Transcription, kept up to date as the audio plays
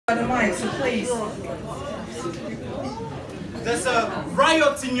The mic, so please. There's a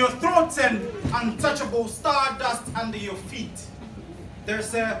riot in your throat and untouchable stardust under your feet.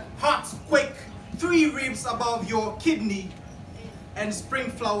 There's a heartquake, 3 ribs above your kidney, and spring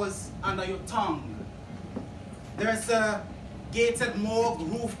flowers under your tongue. There's a gated morgue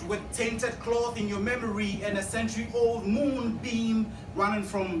roofed with tainted cloth in your memory and a century-old moonbeam running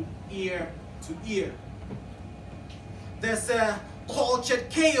from ear to ear. There's a cultured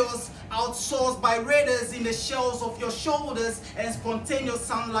chaos outsourced by raiders in the shells of your shoulders and spontaneous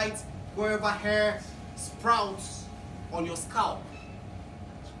sunlight wherever hair sprouts on your scalp.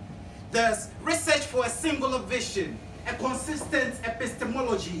 There's research for a singular vision, a consistent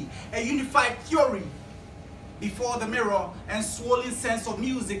epistemology, a unified theory before the mirror, and swollen sense of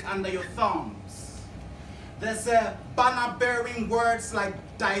music under your thumbs. There's a banner bearing words like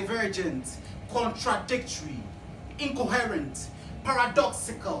divergent, contradictory, incoherent,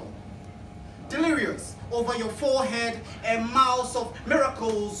 paradoxical, delirious over your forehead, and miles of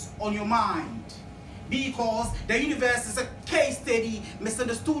miracles on your mind. Because the universe is a case study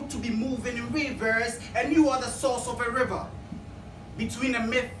misunderstood to be moving in reverse, and you are the source of a river, between a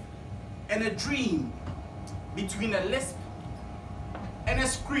myth and a dream, between a lisp and a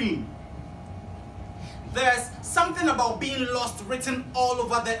scream. There's something about being lost written all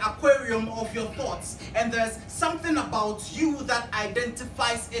over the aquarium of your thoughts, and there's something about you that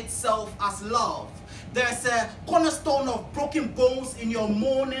identifies itself as love. There's a cornerstone of broken bones in your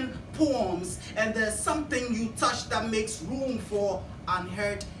mourning poems, and there's something you touch that makes room for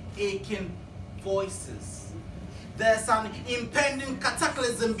unheard aching voices. There's an impending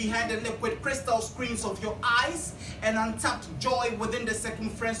cataclysm behind the liquid crystal screens of your eyes, and untapped joy within the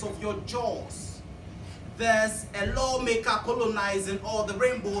circumference of your jaws. There's a lawmaker colonizing all the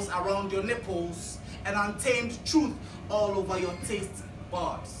rainbows around your nipples, and untamed truth all over your taste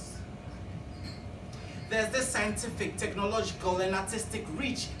buds. There's this scientific, technological, and artistic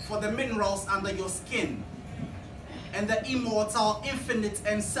reach for the minerals under your skin, and the immortal, infinite,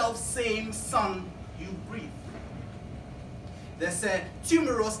 and self-same sun you breathe. There's a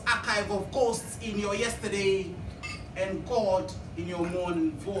tumorous archive of ghosts in your yesterday and God in your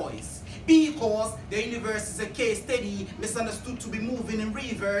morning voice. Because the universe is a case study misunderstood to be moving in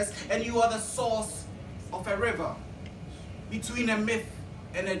reverse, and you are the source of a river, between a myth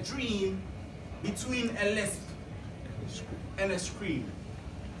and a dream, between a lisp and a scream.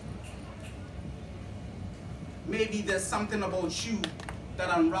 Maybe there's something about you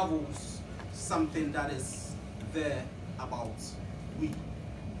that unravels something that is there about we.